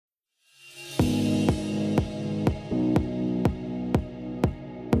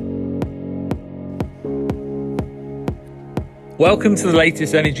Welcome to the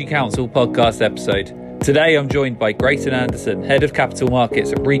latest Energy Council podcast episode. Today I'm joined by Grayson Anderson, Head of Capital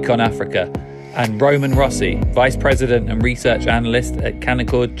Markets at Recon Africa, and Roman Rossi, Vice President and Research Analyst at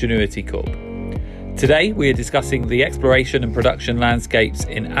Canaccord Genuity Corp. Today we are discussing the exploration and production landscapes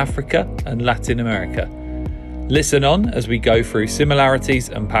in Africa and Latin America. Listen on as we go through similarities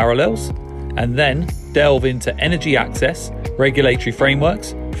and parallels, and then delve into energy access, regulatory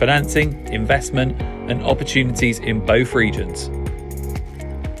frameworks, financing, investment, and opportunities in both regions.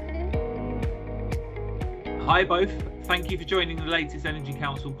 Hi both, thank you for joining the latest Energy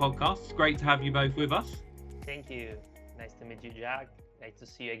Council podcast. It's great to have you both with us. Thank you. Nice to meet you, Jack. Nice to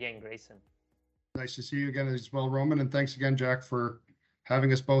see you again, Grayson. Nice to see you again as well, Roman, and thanks again, Jack, for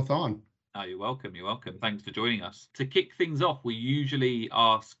having us both on. Oh, you're welcome. Thanks for joining us. To kick things off, we usually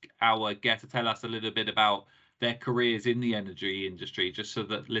ask our guests to tell us a little bit about their careers in the energy industry, just so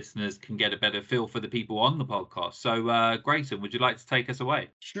that listeners can get a better feel for the people on the podcast. So, Grayson, would you like to take us away?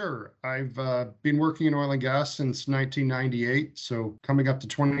 Sure. I've been working in oil and gas since 1998, so coming up to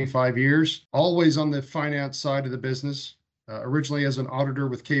 25 years, always on the finance side of the business. Originally as an auditor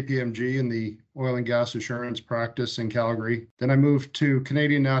with KPMG in the oil and gas assurance practice in Calgary. Then I moved to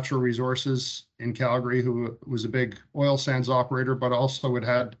Canadian Natural Resources in Calgary, who was a big oil sands operator, but also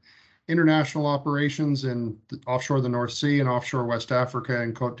had international operations in offshore the North Sea and offshore West Africa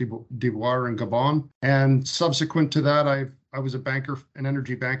and Cote d'Ivoire and Gabon. And subsequent to that, I was a banker, an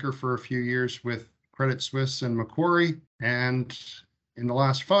energy banker for a few years with Credit Suisse and Macquarie. And in the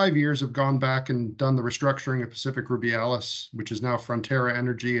last 5 years, have gone back and done the restructuring of Pacific Rubiales, which is now Frontera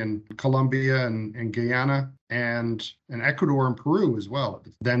Energy in Colombia and Guyana, and in Ecuador and Peru as well.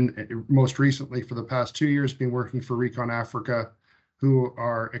 Then most recently, for the past 2 years, been working for Recon Africa, who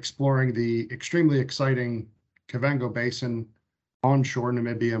are exploring the extremely exciting Kavango Basin onshore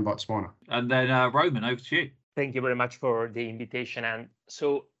Namibia and Botswana. And then Roman, over to you. Thank you very much for the invitation. And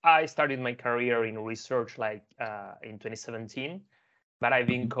so I started my career in research in 2017, but I've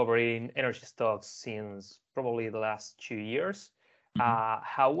been covering energy stocks since probably the last 2 years.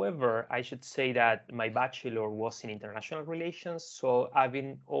 However, I should say that my bachelor was in international relations, so I've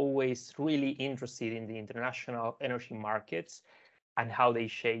been always really interested in the international energy markets and how they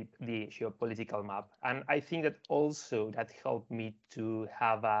shape the geopolitical map. And I think that also that helped me to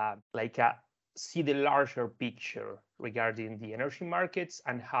have see the larger picture regarding the energy markets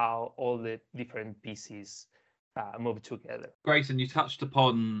and how all the different pieces move together. Grayson, you touched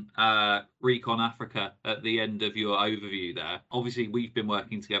upon Recon Africa at the end of your overview there. Obviously, we've been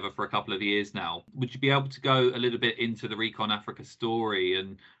working together for a couple of years now. Would you be able to go a little bit into the Recon Africa story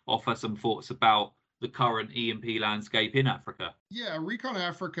and offer some thoughts about the current E&P landscape in Africa? Yeah, Recon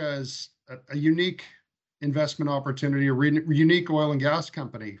Africa is a unique investment opportunity, a unique oil and gas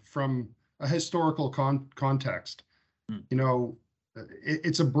company from a historical context. You know,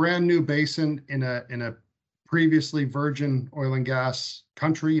 it's a brand new basin in a previously virgin oil and gas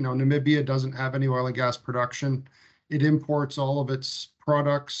country. You know, Namibia doesn't have any oil and gas production. It imports all of its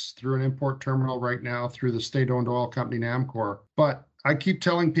products through an import terminal right now through the state-owned oil company Namcor. But I keep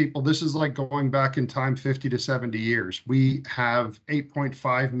telling people this is like going back in time 50 to 70 years. We have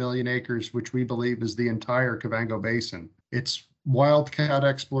 8.5 million acres, which we believe is the entire Kavango Basin. It's wildcat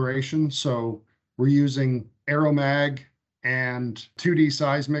exploration, so we're using Aeromag and 2D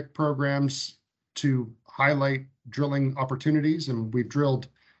seismic programs to highlight drilling opportunities, and we've drilled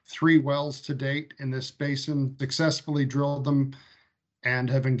 3 wells to date in this basin, successfully drilled them, and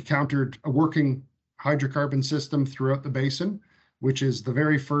have encountered a working hydrocarbon system throughout the basin, which is the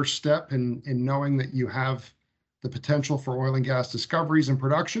very first step in knowing that you have the potential for oil and gas discoveries and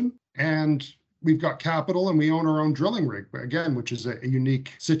production. And we've got capital and we own our own drilling rig, again, which is a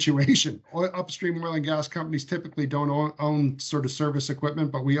unique situation. Upstream oil and gas companies typically don't own sort of service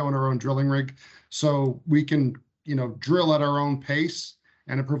equipment, but we own our own drilling rig. So we can, drill at our own pace,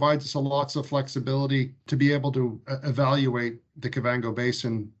 and it provides us lots of flexibility to be able to evaluate the Kavango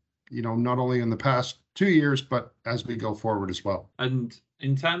Basin, not only in the past 2 years, but as we go forward as well. And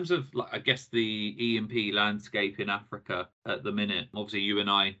in terms of, I guess, the E&P landscape in Africa at the minute, obviously you and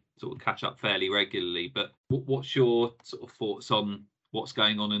I sort of catch up fairly regularly, but what's your sort of thoughts on what's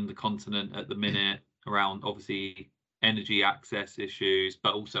going on in the continent at the minute around obviously energy access issues,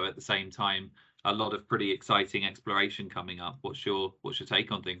 but also at the same time, a lot of pretty exciting exploration coming up. What's your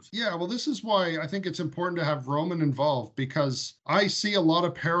take on things? Yeah, well, this is why I think it's important to have Roman involved, because I see a lot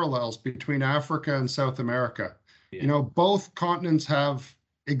of parallels between Africa and South America. Yeah. Both continents have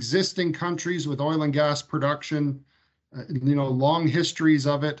existing countries with oil and gas production, long histories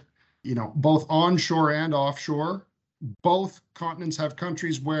of it, both onshore and offshore. Both continents have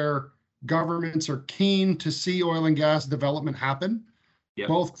countries where governments are keen to see oil and gas development happen. Yep.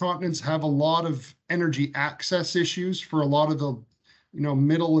 Both continents have a lot of energy access issues for a lot of the,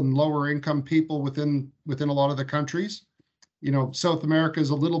 middle and lower income people within a lot of the countries. South America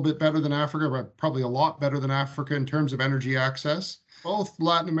is a little bit better than Africa, but probably a lot better than Africa in terms of energy access. Both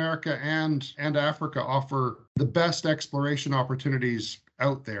Latin America and Africa offer the best exploration opportunities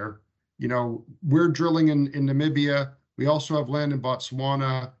out there. We're drilling in Namibia. We also have land in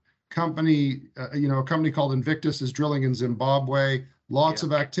Botswana. A company called Invictus is drilling in Zimbabwe. Lots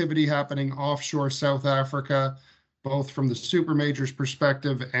of activity happening offshore South Africa, both from the super majors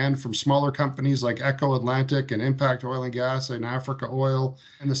perspective and from smaller companies like Echo Atlantic and Impact Oil and Gas and Africa Oil.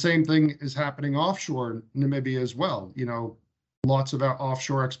 And the same thing is happening offshore Namibia as well. Lots of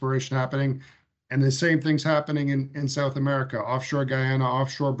offshore exploration happening. And the same thing's happening in South America, offshore Guyana,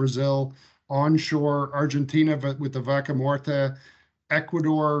 offshore Brazil, onshore Argentina with the Vaca Muerta,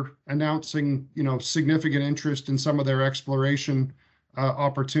 Ecuador announcing, significant interest in some of their exploration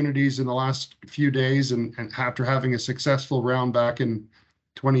opportunities in the last few days, and after having a successful round back in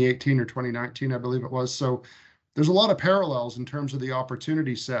 2018 or 2019, I believe it was. So there's a lot of parallels in terms of the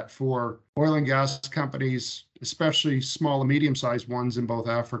opportunity set for oil and gas companies, especially small and medium-sized ones in both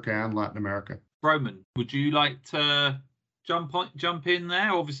Africa and Latin America. Roman, would you like to jump in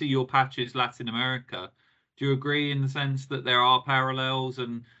there? Obviously, your patch is Latin America. Do you agree in the sense that there are parallels?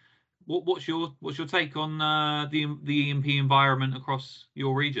 And what's your take on the E&P environment across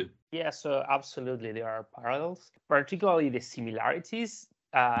your region? Yeah, so absolutely there are parallels. Particularly the similarities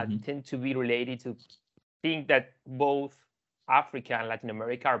tend to be related to think that both Africa and Latin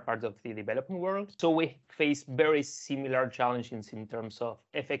America are part of the developing world. So we face very similar challenges in terms of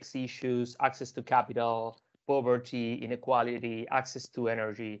FX issues, access to capital, poverty, inequality, access to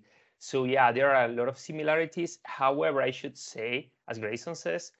energy. So yeah, there are a lot of similarities. However, I should say, as Grayson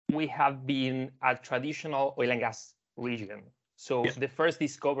says, we have been a traditional oil and gas region. So the first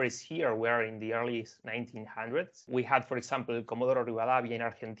discoveries here were in the early 1900s. We had, for example, Comodoro Rivadavia in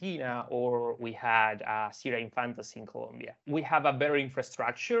Argentina, or we had Sierra Infantas in Colombia. We have a better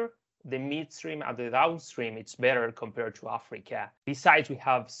infrastructure. The midstream and the downstream, it's better compared to Africa. Besides, we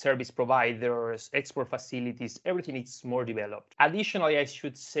have service providers, export facilities, everything is more developed. Additionally, I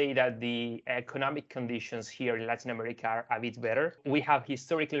should say that the economic conditions here in Latin America are a bit better. We have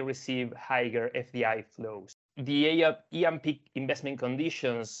historically received higher FDI flows. The E&P investment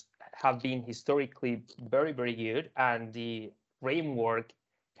conditions have been historically very, very good, and the framework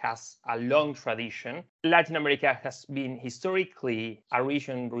has a long tradition. Latin America has been historically a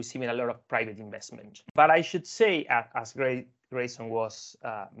region receiving a lot of private investment. But I should say, as Grayson was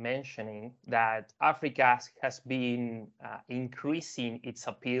mentioning, that Africa has been increasing its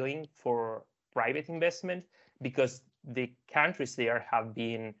appealing for private investment because the countries there have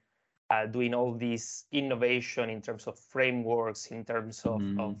been doing all this innovation in terms of frameworks, in terms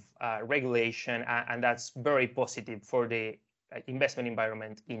of regulation, and that's very positive for the investment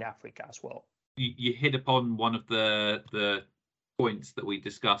environment in Africa as well. You hit upon one of the points that we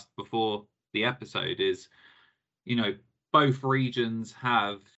discussed before the episode is, both regions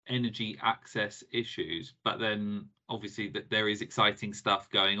have energy access issues, but then obviously that there is exciting stuff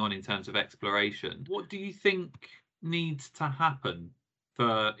going on in terms of exploration. What do you think needs to happen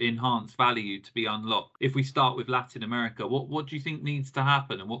for enhanced value to be unlocked? If we start with Latin America, what do you think needs to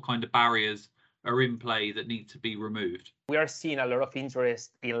happen, and what kind of barriers are in play that need to be removed? We are seeing a lot of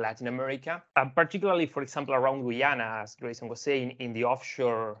interest in Latin America, particularly, for example, around Guyana, as Grayson was saying, in the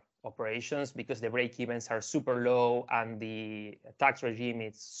offshore operations, because the break-evens are super low and the tax regime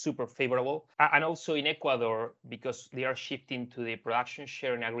is super favorable. And also in Ecuador, because they are shifting to the production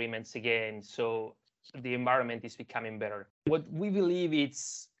sharing agreements again, so the environment is becoming better. What we believe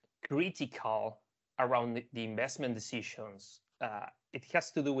is critical around the investment decisions, it has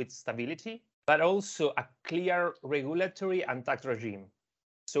to do with stability, but also a clear regulatory and tax regime.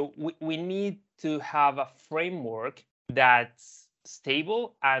 So we need to have a framework that's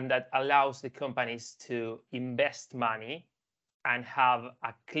stable and that allows the companies to invest money and have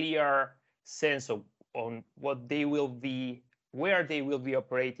a clear sense on what they will be, where they will be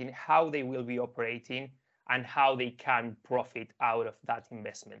operating, how they will be operating, and how they can profit out of that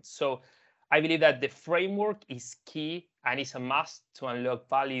investment. So I believe that the framework is key and is a must to unlock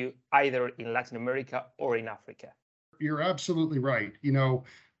value either in Latin America or in Africa. You're absolutely right.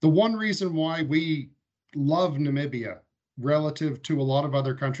 The one reason why we love Namibia relative to a lot of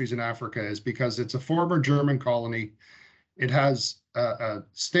other countries in Africa is because it's a former German colony. It has a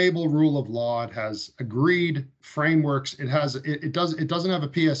stable rule of law. It has agreed frameworks. It doesn't have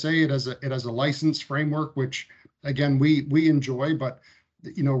a PSA. It has a licensed framework, which again we enjoy. But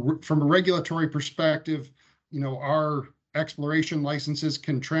from a regulatory perspective, our exploration licenses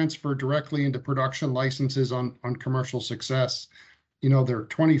can transfer directly into production licenses on commercial success. They're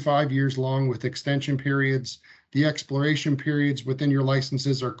 25 years long with extension periods. The exploration periods within your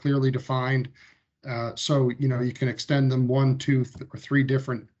licenses are clearly defined. So, you can extend them 1, 2, or 3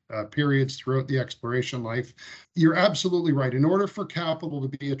 different periods throughout the exploration life. You're absolutely right. In order for capital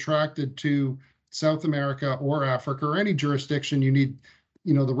to be attracted to South America or Africa or any jurisdiction, you need,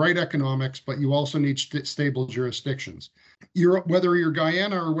 the right economics, but you also need stable jurisdictions. Whether you're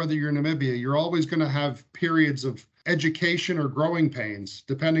Guyana or whether you're Namibia, you're always going to have periods of education or growing pains,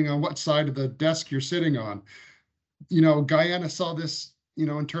 depending on what side of the desk you're sitting on. Guyana saw this,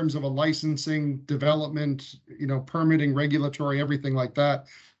 in terms of a licensing, development, permitting, regulatory, everything like that.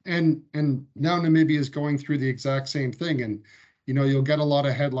 And now Namibia is going through the exact same thing. And, you'll get a lot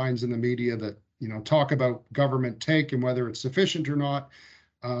of headlines in the media that, talk about government take and whether it's sufficient or not.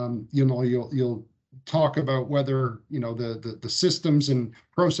 You'll talk about whether, the systems and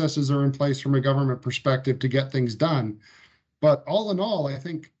processes are in place from a government perspective to get things done. But all in all, I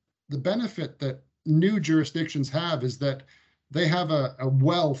think the benefit that new jurisdictions have is that they have a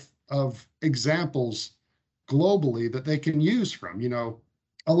wealth of examples globally that they can use from.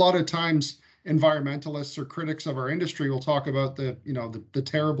 A lot of times environmentalists or critics of our industry will talk about the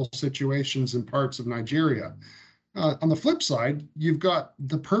terrible situations in parts of Nigeria. On the flip side, you've got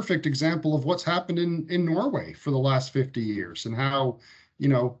the perfect example of what's happened in Norway for the last 50 years and how,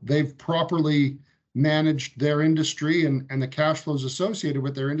 they've properly managed their industry and the cash flows associated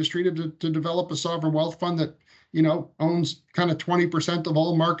with their industry to develop a sovereign wealth fund that, owns kind of 20% of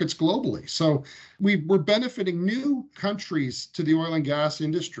all markets globally. So we're benefiting. New countries to the oil and gas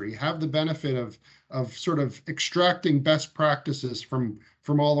industry have the benefit of sort of extracting best practices from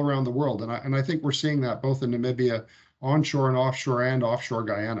all around the world. And I think we're seeing that both in Namibia, onshore and offshore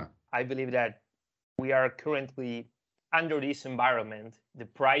Guyana. I believe that we are currently under this environment. The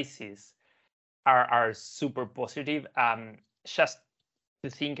prices are super positive. Just to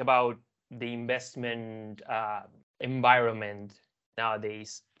think about the investment environment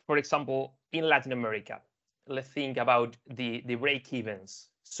nowadays. For example, in Latin America, let's think about the break-evens.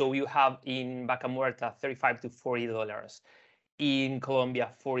 So you have in Vaca Muerta $35 to $40. In Colombia,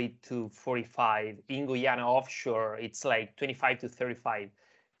 40 to 45. In Guyana offshore, it's like 25 to 35.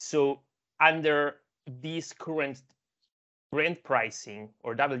 So under this current Brent pricing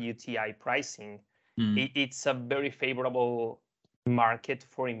or WTI pricing, it's a very favorable market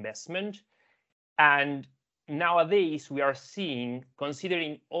for investment. And nowadays we are seeing,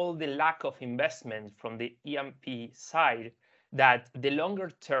 considering all the lack of investment from the E&P side, that the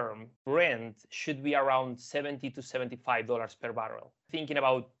longer term Brent should be around $70 to $75 per barrel, thinking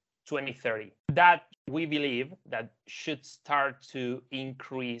about 2030. That we believe that should start to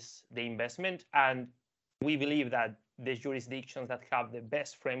increase the investment, and we believe that the jurisdictions that have the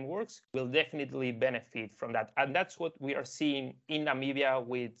best frameworks will definitely benefit from that. And that's what we are seeing in Namibia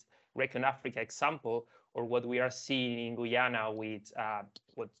with Recon Africa example, or what we are seeing in Guyana with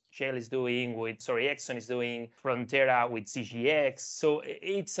what Shell is doing, Exxon is doing, Frontera with CGX. So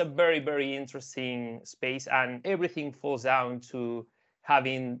it's a very, very interesting space, and everything falls down to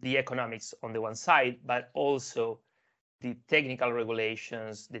having the economics on the one side, but also the technical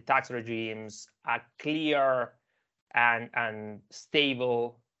regulations, the tax regimes, a clear and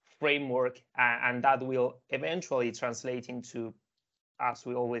stable framework, and that will eventually translate into, as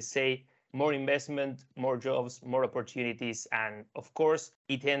we always say, more investment, more jobs, more opportunities, and of course,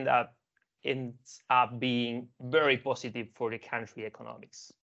 it ends up being very positive for the country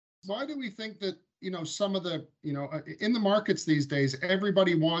economics. Why do we think that, some of the, in the markets these days,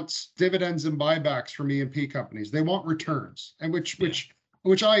 everybody wants dividends and buybacks from E&P companies. They want returns, and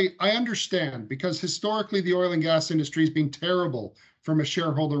which I understand, because historically the oil and gas industry has been terrible from a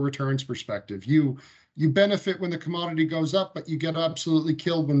shareholder returns perspective. You benefit when the commodity goes up, but you get absolutely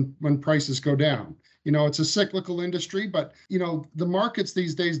killed when prices go down. It's a cyclical industry, but the markets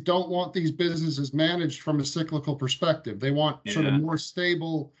these days don't want these businesses managed from a cyclical perspective. They want sort of more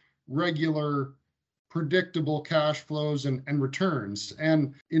stable, regular, predictable cash flows and returns.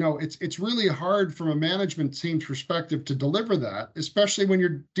 And, it's really hard from a management team's perspective to deliver that, especially when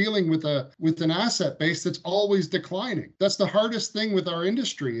you're dealing with an asset base that's always declining. That's the hardest thing with our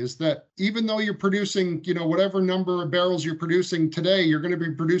industry, is that even though you're producing, whatever number of barrels you're producing today, you're going to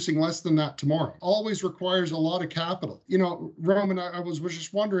be producing less than that tomorrow. Always requires a lot of capital. Roman, I was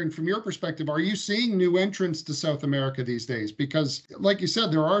just wondering, from your perspective, are you seeing new entrants to South America these days? Because like you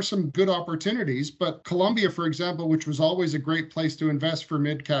said, there are some good opportunities, but But Colombia, for example, which was always a great place to invest for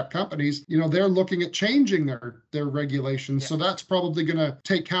mid-cap companies, they're looking at changing their regulations. Yeah. So that's probably going to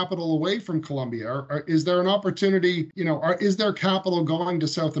take capital away from Colombia. Or is there an opportunity, is there capital going to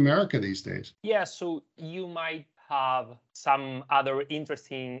South America these days? Yeah, so you might have some other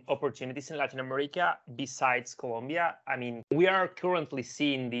interesting opportunities in Latin America besides Colombia. I mean, we are currently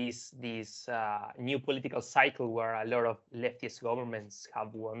seeing this new political cycle where a lot of leftist governments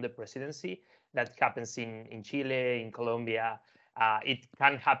have won the presidency. That happens in Chile, in Colombia. It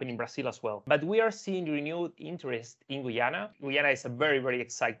can happen in Brazil as well. But we are seeing renewed interest in Guyana. Guyana is a very, very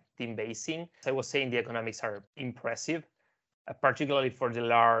exciting basin. As I was saying, the economics are impressive, particularly for the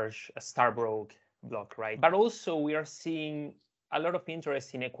large Stabroek block, right? But also we are seeing a lot of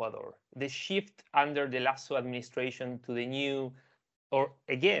interest in Ecuador. The shift under the Lasso administration to the new, or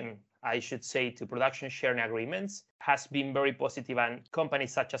again, I should say, to production sharing agreements has been very positive, and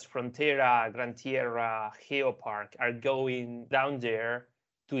companies such as Frontera, Gran Tierra, Geopark are going down there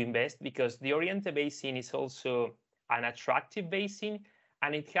to invest because the Oriente Basin is also an attractive basin,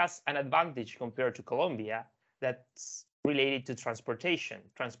 and it has an advantage compared to Colombia that's related to transportation.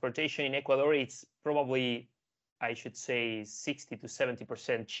 Transportation in Ecuador, it's probably, I should say, 60 to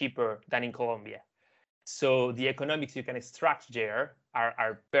 70% cheaper than in Colombia. So the economics you can extract there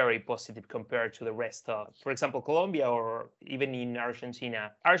are very positive compared to the rest of, for example, Colombia or even in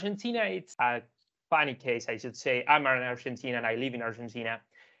Argentina. Argentina, it's a funny case, I should say. I'm an Argentine and I live in Argentina.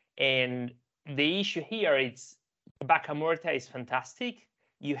 And the issue here is Vaca Muerta is fantastic.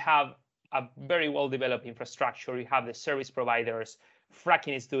 You have a very well-developed infrastructure. You have the service providers.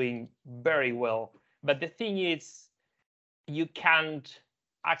 Fracking is doing very well. But the thing is, you can't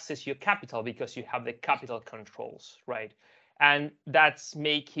access your capital because you have the capital controls, right? And that's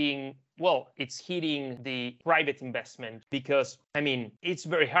making, it's hitting the private investment because, I mean, it's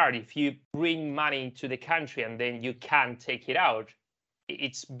very hard. If you bring money to the country and then you can't take it out,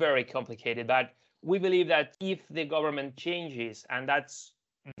 it's very complicated. But we believe that if the government changes, and that's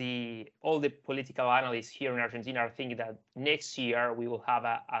all the political analysts here in Argentina are thinking that next year we will have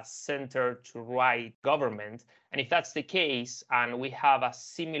a center to right government. And if that's the case, and we have a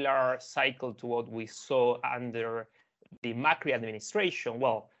similar cycle to what we saw under the Macri administration,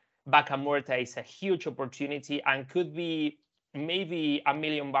 Vaca Muerta is a huge opportunity and could be maybe 1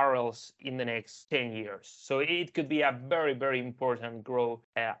 million barrels in the next 10 years. So it could be a very, very important growth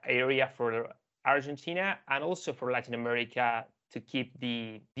area for Argentina and also for Latin America to keep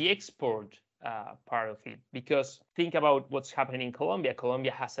the export part of it. Because think about what's happening in Colombia.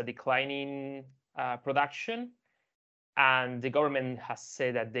 Colombia has a declining production, and the government has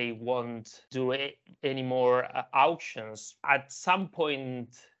said that they won't do any more auctions. At some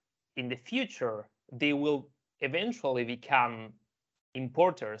point in the future, they will eventually become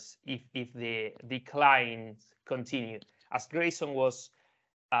importers if the declines continue. As Grayson was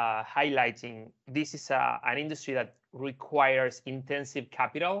highlighting, this is an industry that requires intensive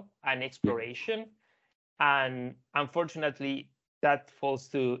capital and exploration. And unfortunately, that falls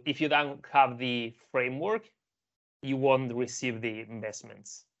to, if you don't have the framework, you won't receive the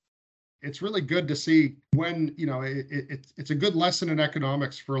investments. It's really good to see when, it's a good lesson in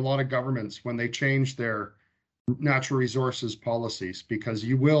economics for a lot of governments when they change their natural resources policies, because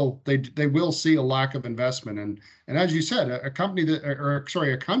they will see a lack of investment. And as you said, a country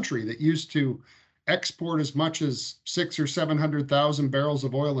that used to export as much as 600,000 or 700,000 barrels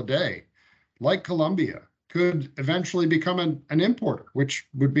of oil a day, like Colombia, could eventually become an importer, which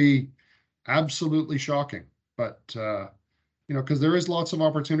would be absolutely shocking. But because there is lots of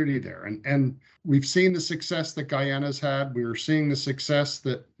opportunity there, and we've seen the success that Guyana's had. We are seeing the success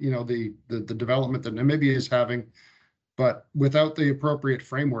that the development that Namibia is having, but without the appropriate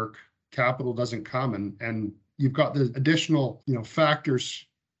framework, capital doesn't come, and you've got the additional factors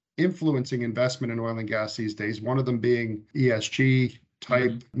influencing investment in oil and gas these days. One of them being ESG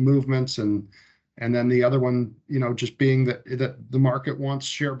type movements, and then the other one, just being that the market wants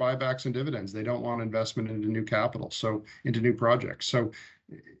share buybacks and dividends. They don't want investment into new capital, so into new projects. So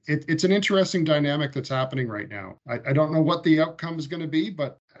it's an interesting dynamic that's happening right now. I don't know what the outcome is going to be,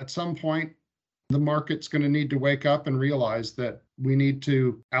 but at some point, the market's going to need to wake up and realize that we need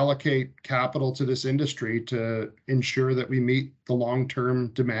to allocate capital to this industry to ensure that we meet the long-term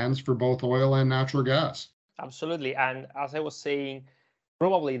demands for both oil and natural gas. Absolutely. And as I was saying,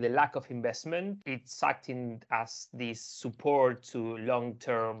 probably the lack of investment, it's acting as this support to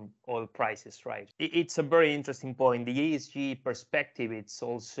long-term oil prices, right? It's a very interesting point. The ESG perspective, it's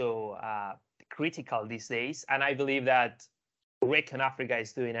also critical these days. And I believe that Recon Africa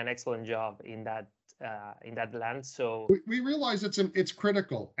is doing an excellent job in that in that land. So we realize it's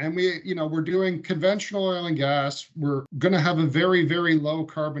critical, and we're doing conventional oil and gas. We're going to have a very, very low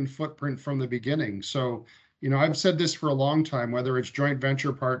carbon footprint from the beginning. So, I've said this for a long time, whether it's joint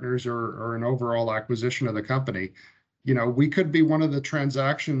venture partners or an overall acquisition of the company, we could be one of the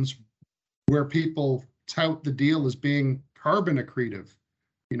transactions where people tout the deal as being carbon accretive,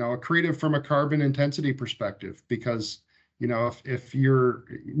 accretive from a carbon intensity perspective, because if your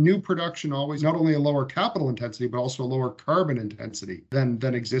new production always not only a lower capital intensity, but also a lower carbon intensity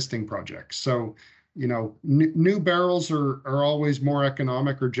than existing projects. So, new barrels are always more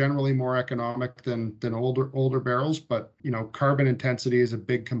economic, or generally more economic than older barrels. But, carbon intensity is a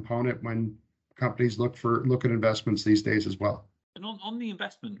big component when companies look at investments these days as well. And on the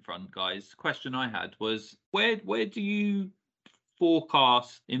investment front, guys, the question I had was, where do you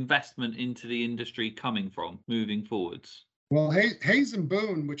forecast investment into the industry coming from moving forwards? Well, Hayes and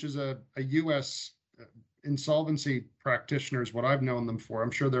Boone, which is a U.S. insolvency practitioner, is what I've known them for.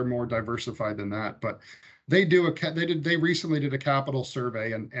 I'm sure they're more diversified than that, but they recently did a capital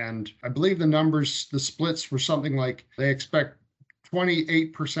survey, and I believe the splits were something like they expect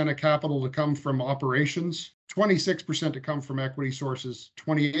 28% of capital to come from operations, 26% to come from equity sources,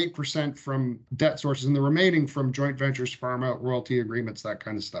 28% from debt sources, and the remaining from joint ventures, farm out, royalty agreements, that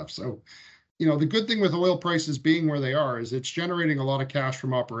kind of stuff. So, the good thing with oil prices being where they are is it's generating a lot of cash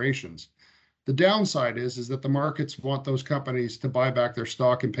from operations. The downside is that the markets want those companies to buy back their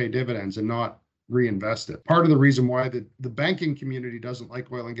stock and pay dividends and not reinvest it. Part of the reason why the banking community doesn't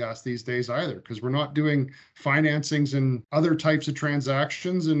like oil and gas these days either, because we're not doing financings and other types of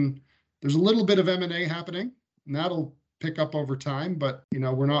transactions, and there's a little bit of M&A happening, and that'll pick up over time, but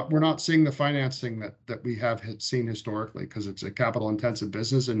we're not seeing the financing that we have seen historically, because it's a capital intensive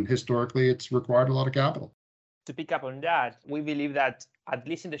business, and historically it's required a lot of capital. To pick up on that, we believe that at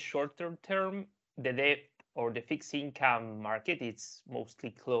least in the short term, the debt or the fixed income market is mostly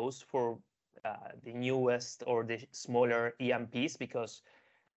closed for the newest or the smaller E&Ps, because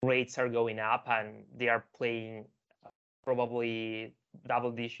rates are going up and they are playing probably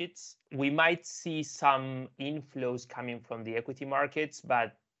double digits. We might see some inflows coming from the equity markets,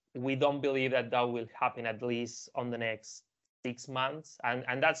 but we don't believe that will happen at least on the next 6 months.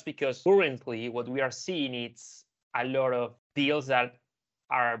 And that's because currently what we are seeing is a lot of deals that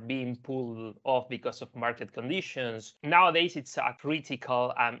are being pulled off because of market conditions. Nowadays, it's a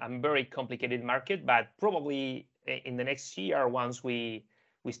critical and very complicated market, but probably in the next year, once we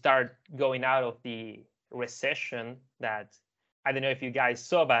start going out of the recession that, I don't know if you guys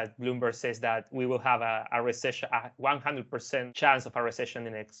saw, but Bloomberg says that we will have a recession, a 100% chance of a recession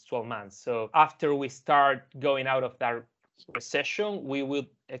in the next 12 months. So after we start going out of that recession, we would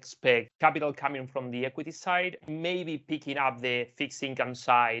expect capital coming from the equity side, maybe picking up the fixed income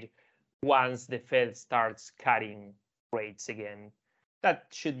side once the Fed starts cutting rates again. That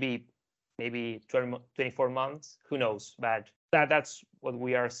should be maybe 24 months, who knows, but that's what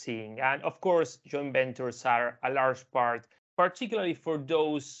we are seeing. And of course, joint ventures are a large part, particularly for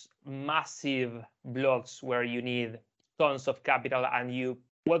those massive blocks where you need tons of capital. And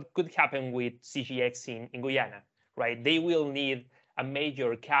what could happen with CGX in Guyana, right? They will need a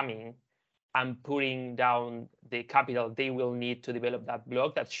major coming and putting down the capital they will need to develop that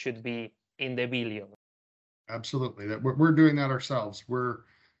block that should be in the billion. Absolutely. We're doing that ourselves. We're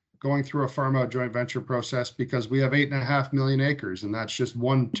going through a farm out joint venture process because we have 8.5 million acres, and that's just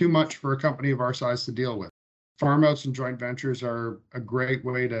one too much for a company of our size to deal with. Farm outs and joint ventures are a great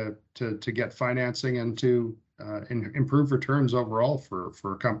way to get financing and to improve returns overall for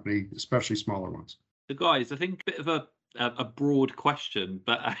a company, especially smaller ones. So guys, I think a bit of a broad question,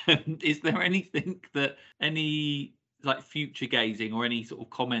 but is there anything that any like future gazing or any sort of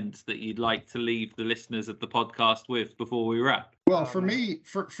comments that you'd like to leave the listeners of the podcast with before we wrap? Well, for me,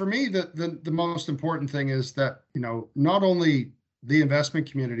 the most important thing is that, not only the investment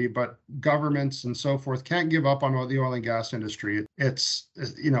community, but governments and so forth can't give up on the oil and gas industry.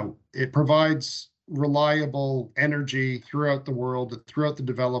 It provides reliable energy throughout the world, throughout the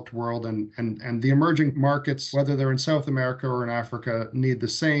developed world, and the emerging markets, whether they're in South America or in Africa, need the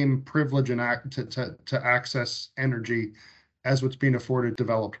same privilege and to access energy as what's being afforded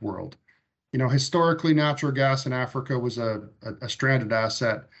developed world. Historically, natural gas in Africa was a stranded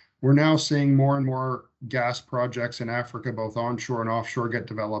asset. We're now seeing more and more gas projects in Africa, both onshore and offshore, get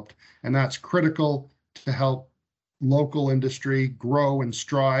developed, and that's critical to help local industry grow and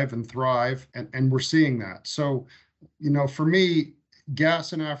strive and thrive, and we're seeing that. So, for me,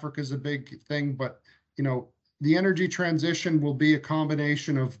 gas in Africa is a big thing, but the energy transition will be a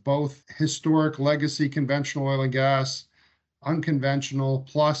combination of both historic legacy conventional oil and gas, unconventional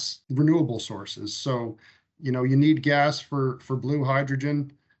plus renewable sources. So, you know, you need gas for blue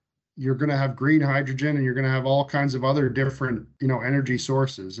hydrogen. You're going to have green hydrogen, and you're going to have all kinds of other different, you know, energy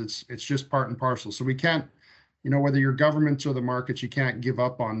sources. It's just part and parcel. So we can't, you know, whether you're governments or the markets, you can't give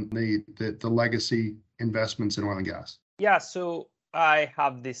up on the legacy investments in oil and gas. Yeah, so I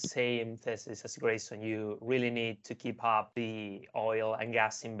have the same thesis as Grayson. You really need to keep up the oil and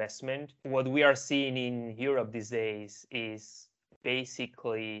gas investment. What we are seeing in Europe these days is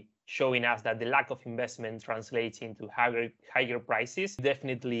basically showing us that the lack of investment translates into higher prices.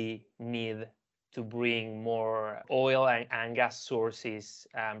 Definitely need to bring more oil and gas sources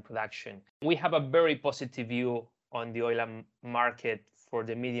and production. We have a very positive view on the oil market for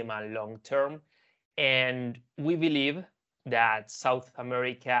the medium and long term. And we believe that South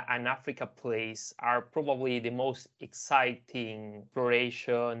America and Africa plays are probably the most exciting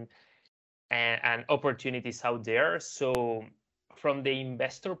exploration and opportunities out there. So from the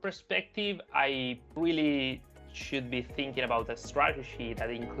investor perspective, I really should be thinking about a strategy that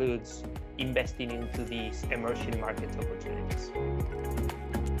includes investing into these emerging market opportunities.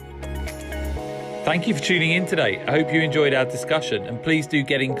 Thank you for tuning in today. I hope you enjoyed our discussion, and please do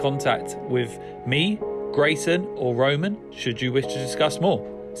get in contact with me, Grayson, or Roman should you wish to discuss more.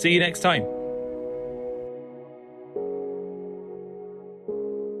 See you next time.